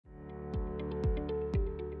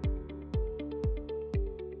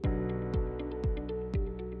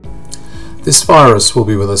This virus will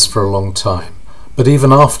be with us for a long time, but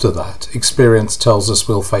even after that, experience tells us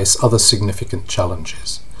we'll face other significant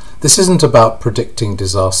challenges. This isn't about predicting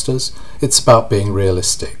disasters, it's about being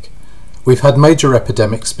realistic. We've had major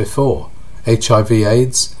epidemics before: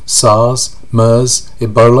 HIV/AIDS, SARS, MERS,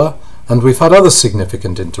 Ebola, and we've had other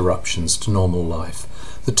significant interruptions to normal life.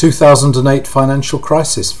 The 2008 financial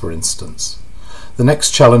crisis, for instance. The next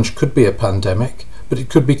challenge could be a pandemic, but it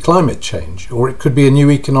could be climate change, or it could be a new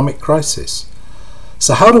economic crisis.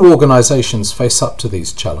 So how do organisations face up to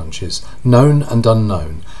these challenges, known and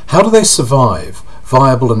unknown? How do they survive,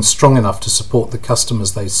 viable and strong enough to support the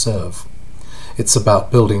customers they serve? It's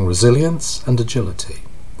about building resilience and agility.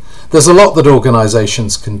 There's a lot that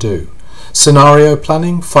organisations can do. Scenario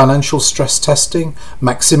planning, financial stress testing,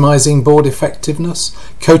 maximising board effectiveness,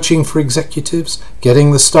 coaching for executives,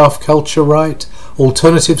 getting the staff culture right,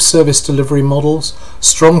 alternative service delivery models,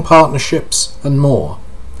 strong partnerships, and more.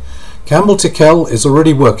 Campbell is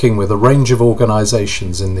already working with a range of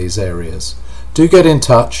organisations in these areas. Do get in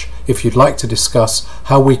touch if you'd like to discuss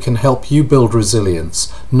how we can help you build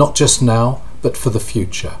resilience, not just now, but for the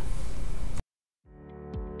future.